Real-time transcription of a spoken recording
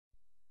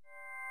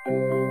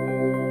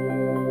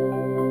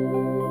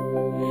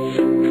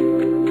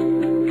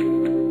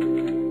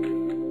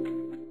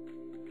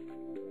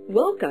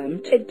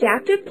Welcome to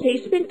Adaptive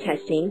Placement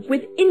Testing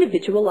with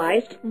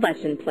Individualized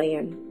Lesson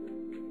Plan.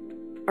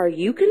 Are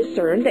you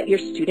concerned that your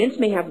students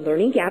may have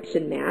learning gaps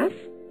in math?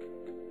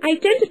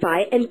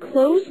 Identify and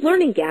close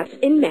learning gaps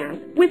in math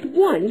with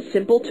one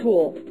simple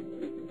tool.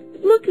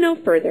 Look no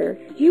further.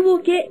 You will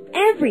get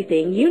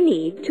everything you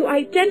need to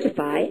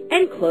identify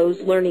and close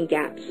learning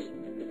gaps.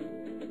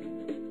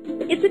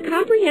 It's a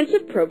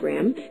comprehensive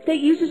program that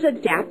uses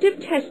adaptive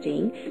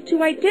testing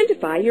to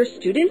identify your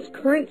students'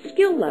 current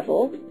skill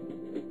level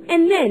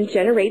and then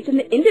generates an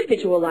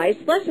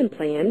individualized lesson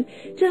plan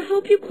to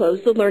help you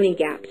close the learning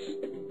gaps.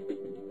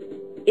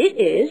 It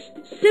is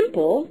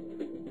simple,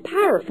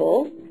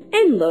 powerful,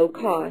 and low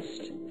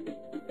cost.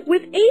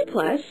 With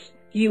A+,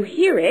 you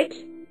hear it,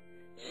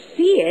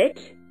 see it,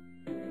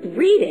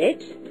 read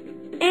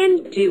it,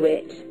 and do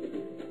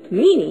it,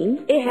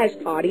 meaning it has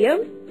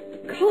audio,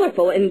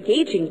 colorful,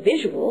 engaging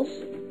visuals,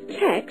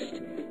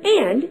 text,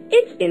 and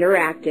it's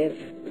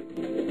interactive.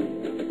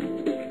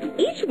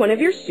 Each one of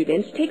your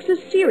students takes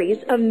a series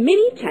of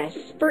mini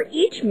tests for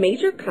each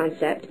major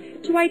concept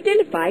to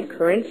identify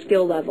current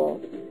skill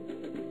level.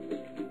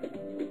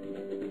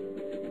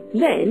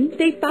 Then,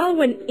 they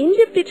follow an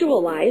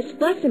individualized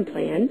lesson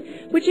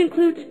plan, which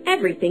includes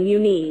everything you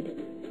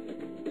need.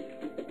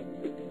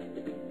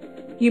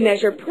 You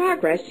measure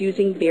progress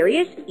using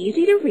various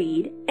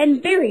easy-to-read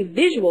and very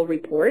visual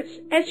reports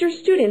as your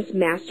students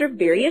master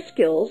various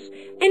skills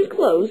and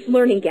close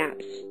learning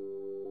gaps.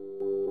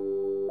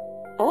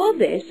 All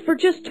this for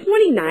just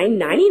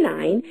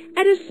 $29.99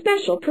 at a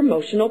special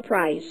promotional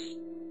price.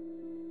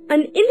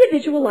 An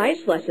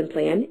individualized lesson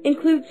plan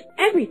includes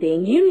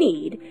everything you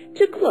need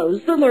to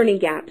close the learning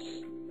gaps.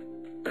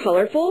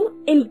 Colorful,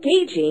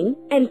 engaging,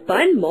 and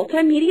fun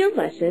multimedia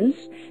lessons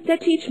that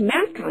teach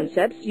math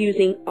concepts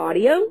using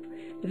audio,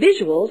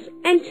 visuals,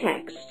 and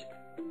text.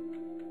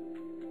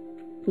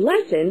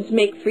 Lessons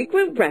make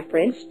frequent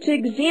reference to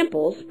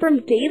examples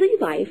from daily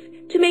life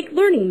to make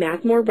learning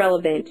math more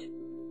relevant.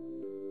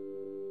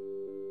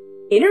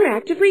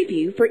 Interactive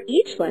review for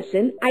each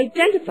lesson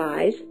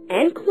identifies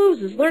and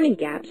closes learning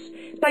gaps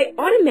by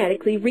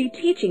automatically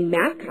reteaching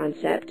math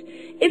concept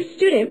if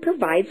student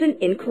provides an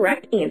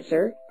incorrect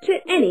answer to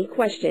any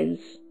questions.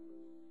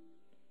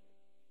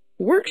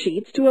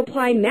 Worksheets to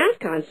apply math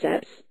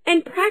concepts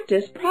and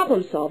practice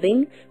problem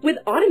solving with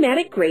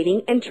automatic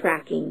grading and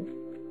tracking.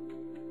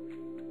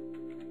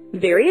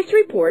 Various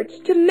reports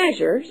to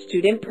measure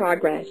student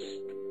progress.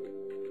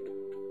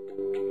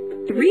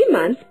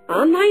 3-month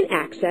online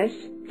access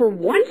for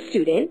one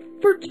student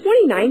for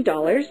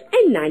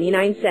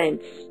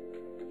 $29.99.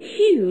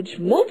 Huge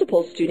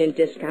multiple student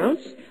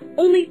discounts,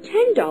 only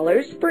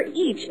 $10 for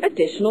each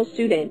additional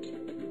student.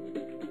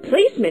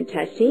 Placement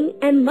testing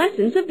and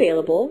lessons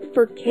available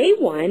for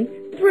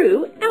K1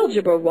 through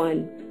Algebra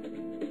 1.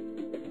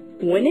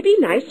 Wouldn't it be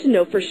nice to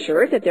know for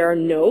sure that there are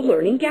no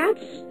learning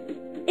gaps?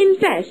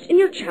 Invest in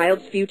your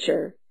child's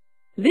future.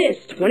 This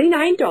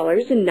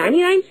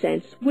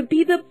 $29.99 would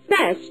be the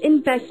best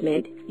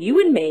investment you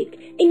would make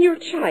in your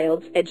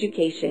child's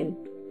education.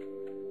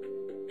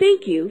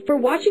 Thank you for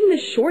watching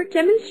this short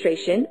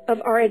demonstration of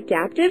our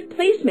adaptive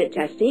placement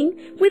testing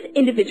with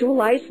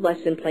individualized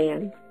lesson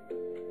plan.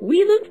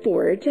 We look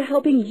forward to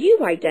helping you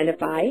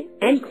identify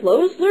and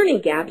close learning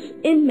gaps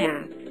in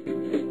math.